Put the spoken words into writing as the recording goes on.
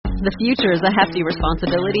The future is a hefty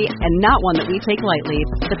responsibility and not one that we take lightly.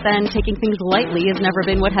 But then taking things lightly has never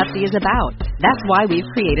been what Hefty is about. That's why we've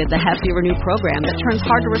created the Hefty Renew program that turns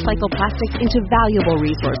hard-to-recycle plastics into valuable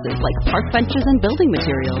resources like park benches and building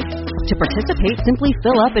materials. To participate, simply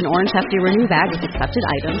fill up an orange Hefty Renew bag with accepted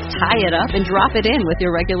items, tie it up, and drop it in with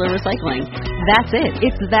your regular recycling. That's it.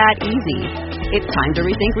 It's that easy. It's time to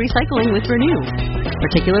rethink recycling with Renew.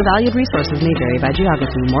 Particular valued resources may vary by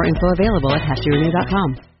geography. More info available at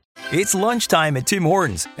heftyrenew.com. It's lunchtime at Tim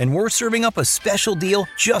Hortons, and we're serving up a special deal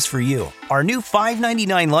just for you. Our new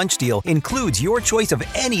 $5.99 lunch deal includes your choice of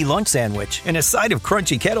any lunch sandwich and a side of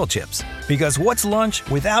crunchy kettle chips. Because what's lunch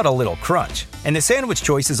without a little crunch? And the sandwich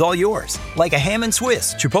choice is all yours, like a ham and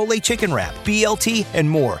Swiss, Chipotle chicken wrap, BLT, and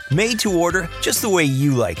more, made to order just the way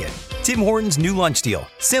you like it. Tim Hortons' new lunch deal.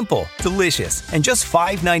 Simple, delicious, and just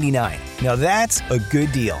 $5.99. Now that's a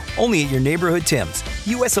good deal. Only at your neighborhood Tim's.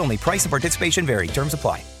 U.S. only. Price and participation vary. Terms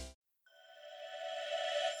apply.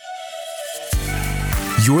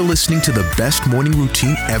 You're listening to the Best Morning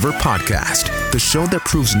Routine Ever podcast, the show that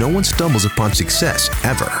proves no one stumbles upon success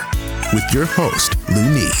ever. With your host, Lou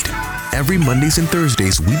Need. Every Mondays and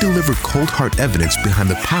Thursdays, we deliver cold hard evidence behind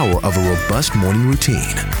the power of a robust morning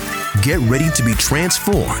routine. Get ready to be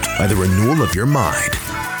transformed by the renewal of your mind.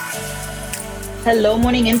 Hello,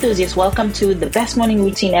 morning enthusiasts. Welcome to the Best Morning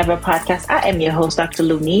Routine Ever podcast. I am your host, Dr.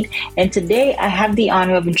 Lou Need, and today I have the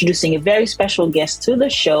honor of introducing a very special guest to the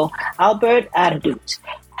show, Ahdoot.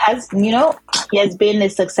 As you know, he has been a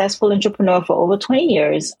successful entrepreneur for over 20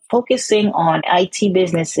 years, focusing on IT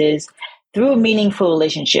businesses through meaningful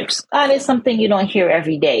relationships. That is something you don't hear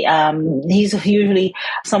every day. He's usually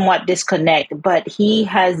somewhat disconnected, but he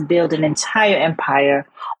has built an entire empire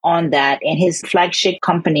on that. And his flagship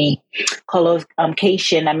company,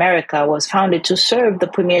 Colocation America, was founded to serve the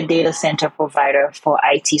premier data center provider for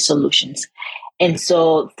IT solutions. And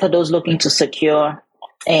so for those looking to secure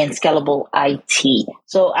and scalable IT.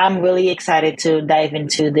 So I'm really excited to dive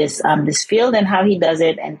into this field and how he does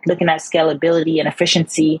it and looking at scalability and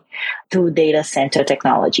efficiency through data center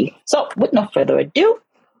technology. So with no further ado,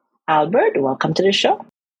 Albert, welcome to the show.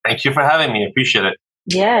 Thank you for having me. I appreciate it.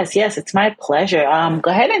 Yes, it's my pleasure.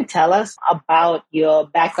 Go ahead and tell us about your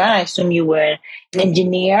background. I assume you were an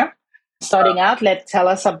engineer starting out. Tell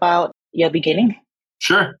us about your beginning.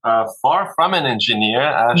 Sure. Far from an engineer,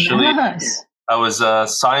 actually. Nice. I was a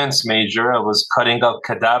science major. I was cutting up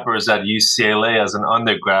cadavers at UCLA as an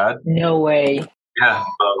undergrad. No way. Yeah.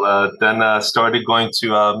 Well, then started going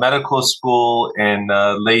to medical school in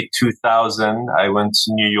late 2000. I went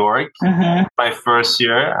to New York my first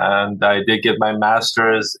year, and I did get my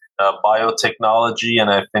master's in biotechnology, and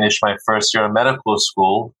I finished my first year of medical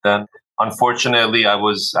school. Then, unfortunately, I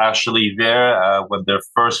was actually there when their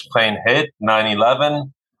first plane hit,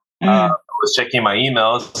 9/11. I was checking my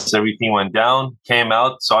emails. Everything went down, came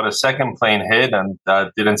out, saw the second plane hit, and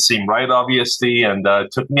didn't seem right, obviously. And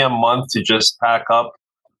it took me a month to just pack up,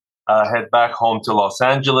 head back home to Los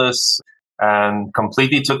Angeles, and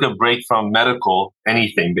completely took a break from medical,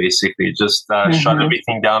 anything, basically. Just shut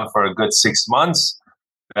everything down for a good 6 months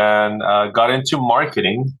and got into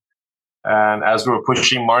marketing. And as we're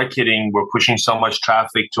pushing marketing, we're pushing so much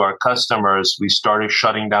traffic to our customers, we started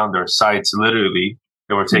shutting down their sites, literally.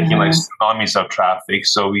 They were taking like tsunamis of traffic.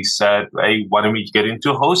 So we said, hey, why don't we get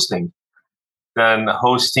into hosting? Then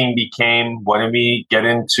hosting became, why don't we get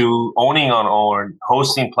into owning our own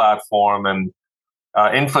hosting platform and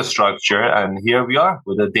infrastructure? And here we are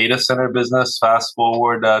with a data center business, fast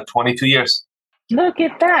forward 22 years. Look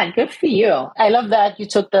at that. Good for you. I love that you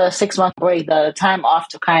took the 6-month break, the time off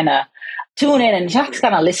to kind of tune in and just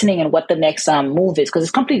kind of listening and what the next move is, because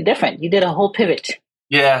it's completely different. You did a whole pivot.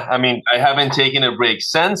 Yeah, I mean, I haven't taken a break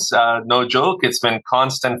since. No joke. It's been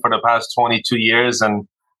constant for the past 22 years, and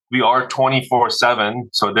we are 24/7.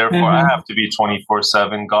 So therefore, I have to be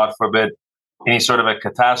 24/7. God forbid any sort of a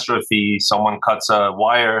catastrophe, someone cuts a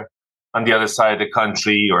wire on the other side of the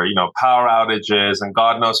country, or power outages, and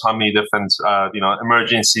God knows how many different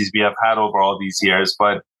emergencies we have had over all these years.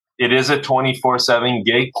 But it is a 24/7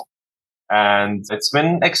 gig, and it's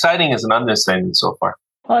been exciting as an understatement so far.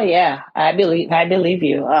 Oh yeah, I believe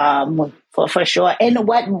you for sure. And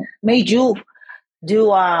what made you do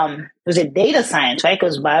was it data science, right?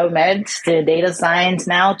 Because biomeds to data science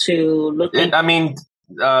now to look.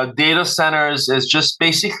 Data centers is just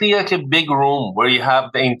basically like a big room where you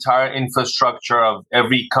have the entire infrastructure of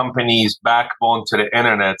every company's backbone to the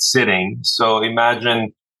internet sitting. So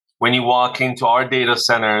imagine when you walk into our data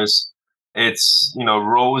centers, it's,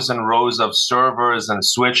 rows and rows of servers and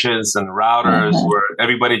switches and routers where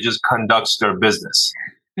everybody just conducts their business.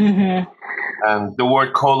 And the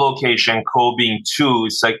word co-location, co being two,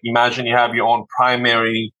 it's like imagine you have your own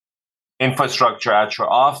primary infrastructure at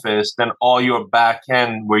your office, then all your back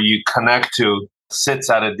end where you connect to sits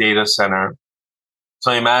at a data center.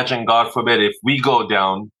 So imagine, God forbid, if we go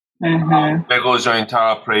down, there goes your entire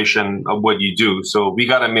operation of what you do. So we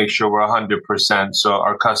got to make sure we're 100% so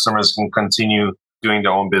our customers can continue doing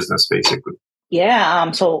their own business, basically.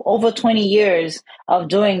 Yeah. So over 20 years of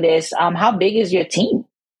doing this, how big is your team?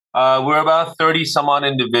 We're about 30 some odd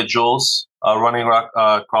individuals running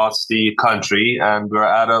across the country, and we're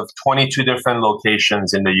out of 22 different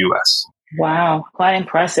locations in the U.S. Wow, quite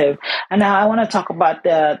impressive. And now I want to talk about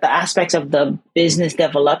the aspects of the business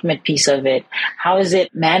development piece of it. How is it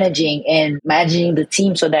managing the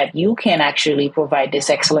team so that you can actually provide this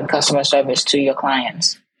excellent customer service to your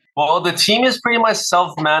clients? Well, the team is pretty much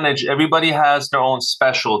self-managed. Everybody has their own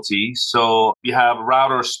specialty. So we have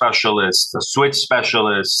router specialists, switch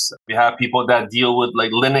specialists. We have people that deal with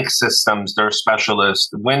like Linux systems, they're specialists,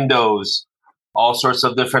 Windows, all sorts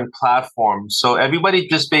of different platforms. So everybody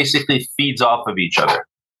just basically feeds off of each other.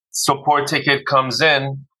 Support ticket comes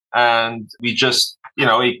in and we just,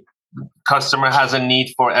 a customer has a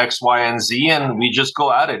need for X, Y, and Z, and we just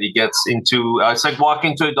go at it. He gets into, it's like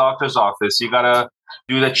walking to a doctor's office. You got to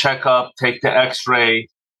do the checkup, take the x-ray,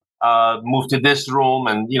 move to this room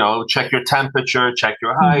and, check your temperature, check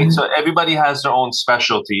your height. So everybody has their own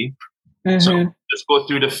specialty. So just go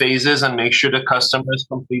through the phases and make sure the customer is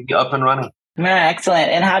completely up and running. Yeah, excellent.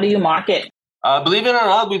 And how do you market? Believe it or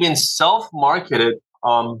not, we've been self-marketed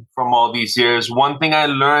from all these years. One thing I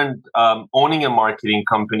learned owning a marketing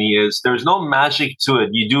company is there's no magic to it.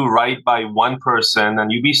 You do right by one person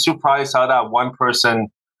and you'd be surprised how that one person,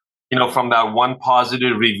 from that one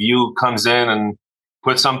positive review comes in and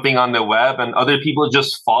puts something on the web and other people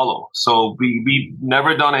just follow. So we've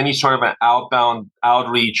never done any sort of an outbound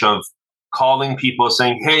outreach of calling people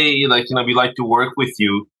saying, hey, we'd like to work with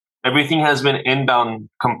you. Everything has been inbound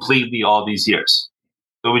completely all these years.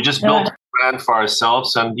 So we just built a brand for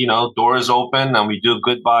ourselves and, doors open and we do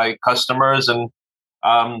good by customers. And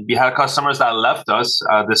we had customers that left us.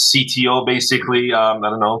 The CTO basically,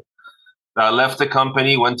 left the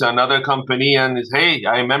company, went to another company and hey,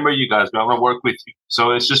 I remember you guys. I want to work with you.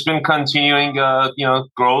 So it's just been continuing,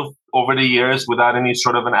 growth over the years without any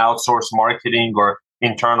sort of an outsourced marketing or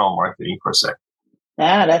internal marketing per se.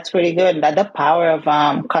 Yeah, that's pretty good. The power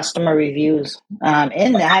of customer reviews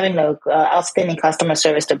and having the outstanding customer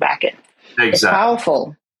service to back it. Exactly. It's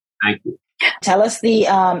powerful. Thank you. Tell us the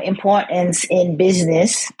importance in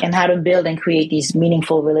business and how to build and create these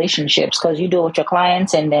meaningful relationships because you do it with your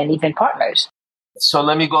clients and then even partners. So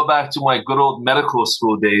let me go back to my good old medical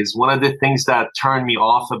school days. One of the things that turned me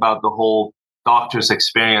off about the whole doctor's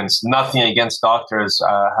experience, nothing against doctors.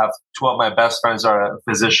 I have two of my best friends are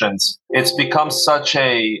physicians. It's become such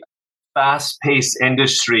a fast-paced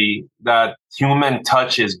industry that human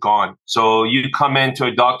touch is gone. So you come into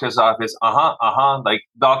a doctor's office, like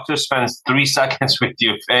doctor spends 3 seconds with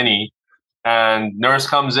you, if any, and nurse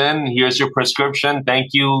comes in, here's your prescription, thank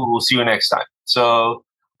you, we'll see you next time. So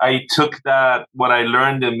I took that, what I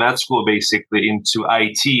learned in med school, basically into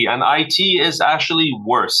IT, and IT is actually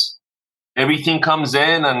worse. Everything comes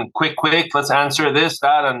in and quick, let's answer this,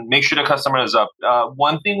 that, and make sure the customer is up.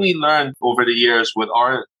 One thing we learned over the years with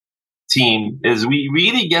our team is we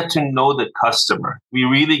really get to know the customer. We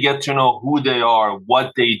really get to know who they are,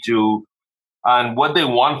 what they do, and what they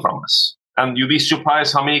want from us. And you'd be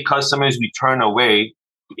surprised how many customers we turn away.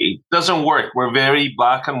 It doesn't work. We're very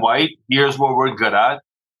black and white. Here's what we're good at.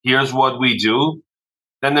 Here's what we do.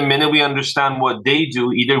 Then the minute we understand what they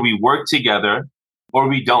do, either we work together or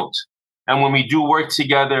we don't. And when we do work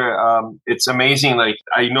together, it's amazing. Like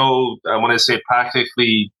I want to say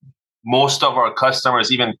practically most of our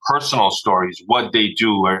customers, even personal stories, what they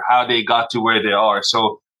do or how they got to where they are.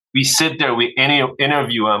 So we sit there, we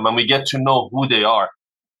interview them and we get to know who they are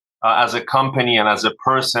as a company and as a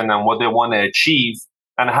person and what they want to achieve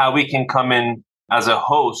and how we can come in as a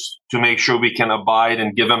host to make sure we can abide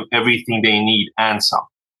and give them everything they need and some.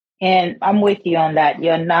 And I'm with you on that.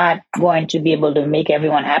 You're not going to be able to make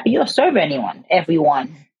everyone happy. You'll serve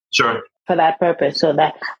everyone. Sure. For that purpose. So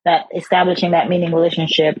that establishing that meaning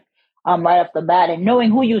relationship right off the bat and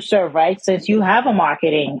knowing who you serve, right? Since you have a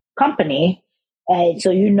marketing company,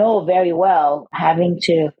 so you know very well having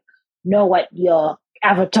to know what your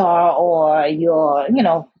avatar or your,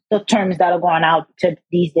 the terms that are going out to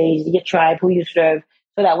these days, your tribe, who you serve,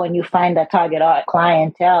 so that when you find that target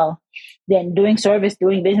clientele, then doing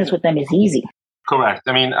business with them is easy. Correct.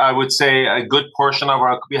 I mean, I would say a good portion of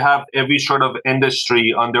we have every sort of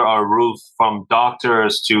industry under our roof, from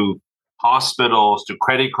doctors to hospitals to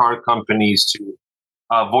credit card companies to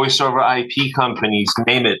voice over IP companies,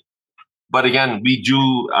 name it. But again, we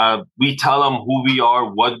tell them who we are,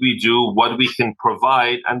 what we do, what we can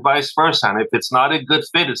provide, and vice versa. And if it's not a good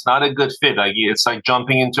fit, it's not a good fit. Like, it's like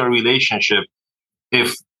jumping into a relationship.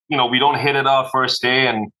 If, we don't hit it off first day,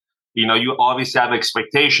 and, you obviously have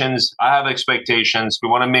expectations. I have expectations. We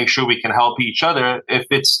want to make sure we can help each other. If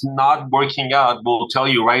it's not working out, we'll tell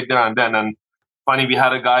you right there and then. And funny, we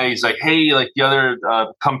had a guy, he's like, hey, like the other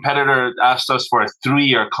competitor asked us for a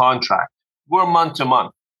 3-year contract. We're month to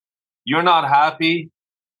month. You're not happy,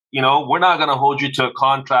 we're not going to hold you to a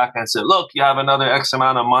contract and say, look, you have another X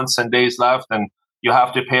amount of months and days left, and you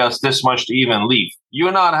have to pay us this much to even leave.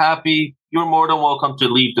 You're not happy. You're more than welcome to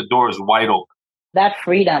leave. The door is wide open. That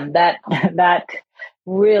freedom, that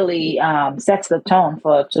really sets the tone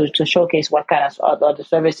to showcase what kind of other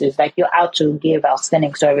services, like you're out to give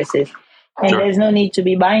outstanding services. And Sure. There's no need to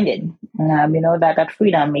be binded. That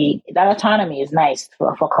freedom, that autonomy is nice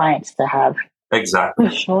for clients to have. Exactly.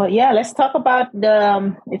 Sure. Yeah. Let's talk about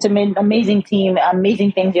it's an amazing team,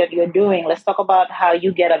 amazing things you're doing. Let's talk about how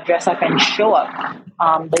you get up, dress up, and show up.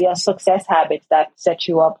 Your success habits that set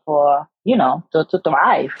you up for, to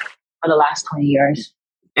thrive for the last 20 years.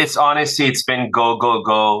 It's been go, go,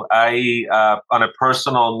 go. On a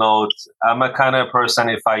personal note, I'm a kind of person,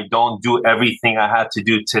 if I don't do everything I had to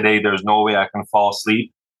do today, there's no way I can fall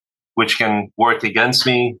asleep, which can work against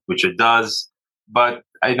me, which it does. But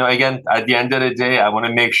I know, again, at the end of the day, I want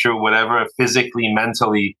to make sure whatever physically,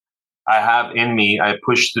 mentally I have in me, I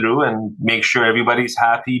push through and make sure everybody's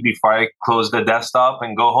happy before I close the desktop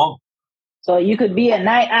and go home. So you could be a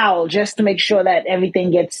night owl just to make sure that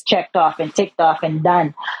everything gets checked off and ticked off and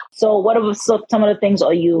done. So what are some of the things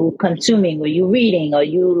are you consuming? Are you reading? Are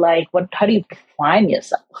you how do you prime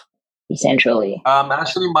yourself, essentially?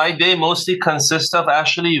 Actually, my day mostly consists of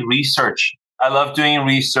research. I love doing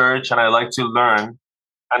research and I like to learn.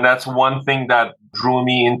 And that's one thing that drew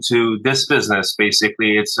me into this business,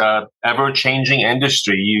 basically. It's an ever-changing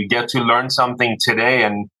industry. You get to learn something today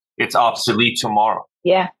and it's obsolete tomorrow.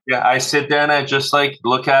 Yeah. Yeah, I sit there and I just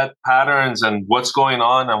look at patterns and what's going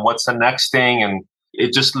on and what's the next thing. And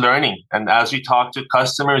it's just learning. And as you talk to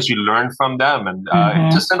customers, you learn from them. And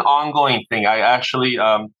it's just an ongoing thing. I actually...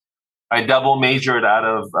 I double majored out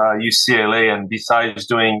of UCLA, and besides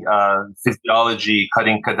doing physiology,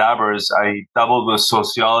 cutting cadavers, I doubled with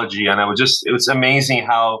sociology. And it was amazing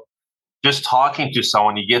how just talking to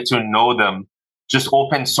someone, you get to know them, just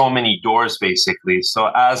opens so many doors, basically.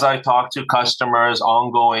 So as I talk to customers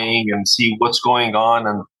ongoing and see what's going on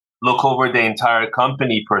and look over the entire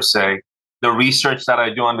company per se, the research that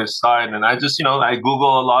I do on this side, and I just, I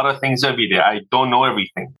Google a lot of things every day. I don't know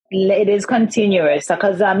everything. It is continuous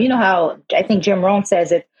because, you know how I think Jim Rohn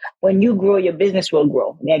says it, when you grow, your business will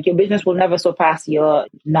grow. Like your business will never surpass your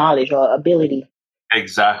knowledge or ability.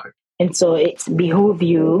 Exactly. And so it's behoove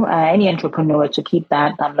you, any entrepreneur, to keep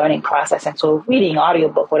that learning process. And so reading,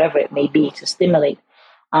 audiobook, whatever it may be, to stimulate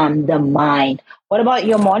the mind. What about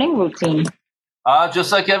your morning routine?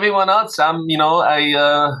 Just like everyone else, I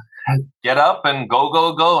get up and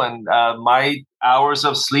go. And my hours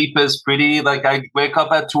of sleep is pretty, I wake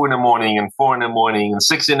up at 2 a.m. and 4 a.m. and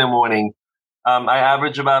 6 a.m. I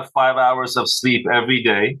average about 5 hours of sleep every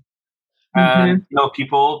day. And,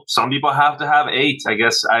 some people have to have 8. I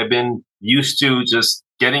guess I've been used to just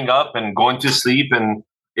getting up and going to sleep, and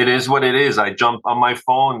it is what it is. I jump on my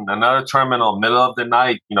phone, another terminal, middle of the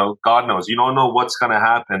night, God knows. You don't know what's going to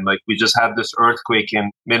happen. Like we just had this earthquake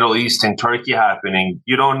in Middle East in Turkey happening.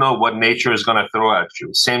 You don't know what nature is going to throw at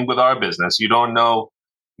you. Same with our business. You don't know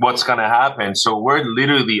what's going to happen. So we're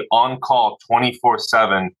literally on call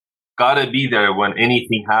 24/7. Got to be there when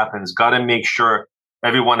anything happens. Got to make sure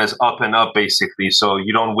everyone is up and up, basically. So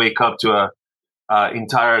you don't wake up to a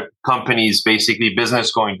entire company's basically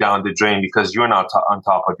business going down the drain because you're not on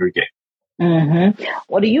top of your game. Mm-hmm.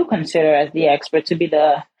 What do you consider as the expert to be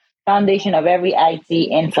the foundation of every IT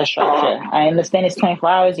infrastructure? I understand it's 24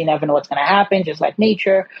 hours. You never know what's going to happen, just like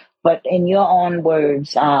nature. But in your own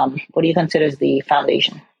words, what do you consider as the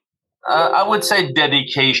foundation? I would say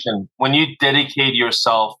dedication. When you dedicate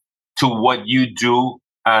yourself to what you do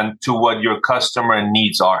and to what your customer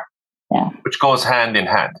needs are, which goes hand in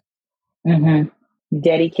hand. Mm-hmm.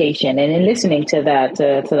 Dedication and in listening to that,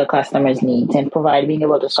 to the customer's needs and being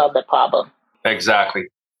able to solve the problem. Exactly.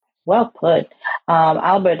 Well put.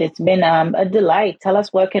 Albert, it's been a delight. Tell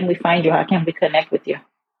us, where can we find you? How can we connect with you?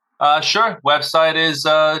 Sure. Website is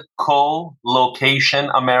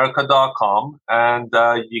colocationamerica.com. And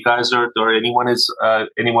you guys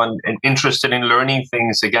anyone interested in learning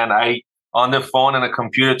things, again, on their phone and a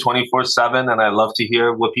computer 24/7, and I love to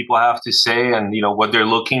hear what people have to say and, what they're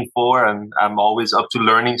looking for. And I'm always up to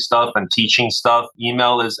learning stuff and teaching stuff.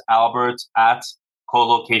 Email is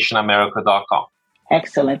albert@colocationamerica.com.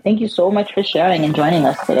 Excellent. Thank you so much for sharing and joining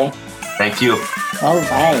us today. Thank you. All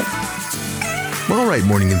right. All right,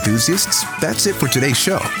 morning enthusiasts, that's it for today's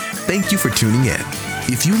show. Thank you for tuning in.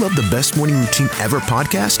 If you love the Best Morning Routine Ever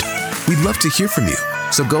podcast, we'd love to hear from you.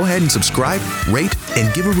 So go ahead and subscribe, rate,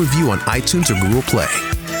 and give a review on iTunes or Google Play.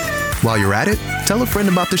 While you're at it, tell a friend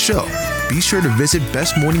about the show. Be sure to visit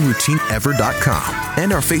bestmorningroutineever.com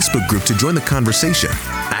and our Facebook group to join the conversation,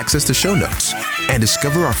 access the show notes, and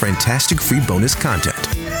discover our fantastic free bonus content.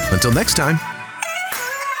 Until next time.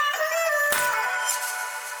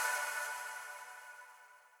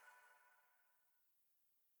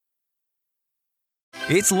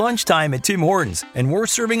 It's lunchtime at Tim Hortons, and we're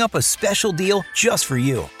serving up a special deal just for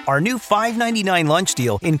you. Our new $5.99 lunch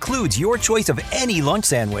deal includes your choice of any lunch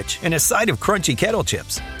sandwich and a side of crunchy kettle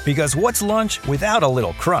chips. Because what's lunch without a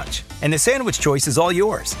little crunch? And the sandwich choice is all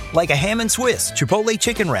yours, like a ham and Swiss, Chipotle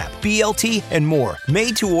chicken wrap, BLT, and more,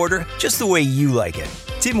 made to order just the way you like it.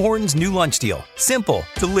 Tim Hortons' new lunch deal. Simple,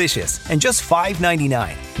 delicious, and just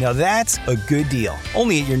 $5.99. Now that's a good deal.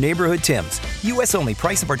 Only at your neighborhood Tim's. U.S. only.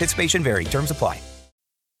 Price and participation vary. Terms apply.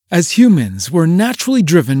 As humans, we're naturally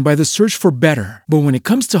driven by the search for better. But when it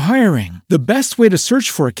comes to hiring, the best way to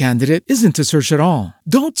search for a candidate isn't to search at all.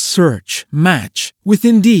 Don't search, match with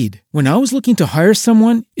Indeed. When I was looking to hire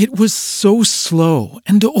someone, it was so slow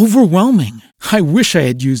and overwhelming. I wish I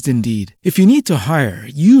had used Indeed. If you need to hire,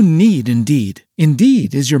 you need Indeed.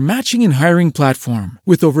 Indeed is your matching and hiring platform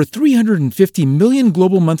with over 350 million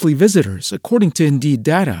global monthly visitors, according to Indeed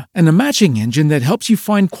data, and a matching engine that helps you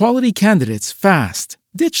find quality candidates fast.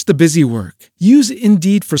 Ditch the busy work. Use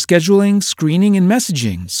Indeed for scheduling, screening, and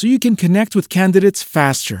messaging so you can connect with candidates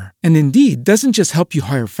faster. And Indeed doesn't just help you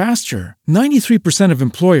hire faster. 93% of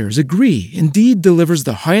employers agree Indeed delivers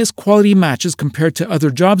the highest quality matches compared to other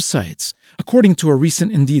job sites, according to a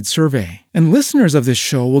recent Indeed survey. And listeners of this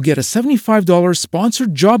show will get a $75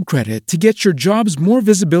 sponsored job credit to get your jobs more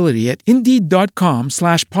visibility at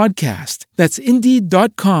Indeed.com/podcast. That's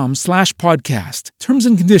Indeed.com/podcast. Terms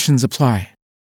and conditions apply.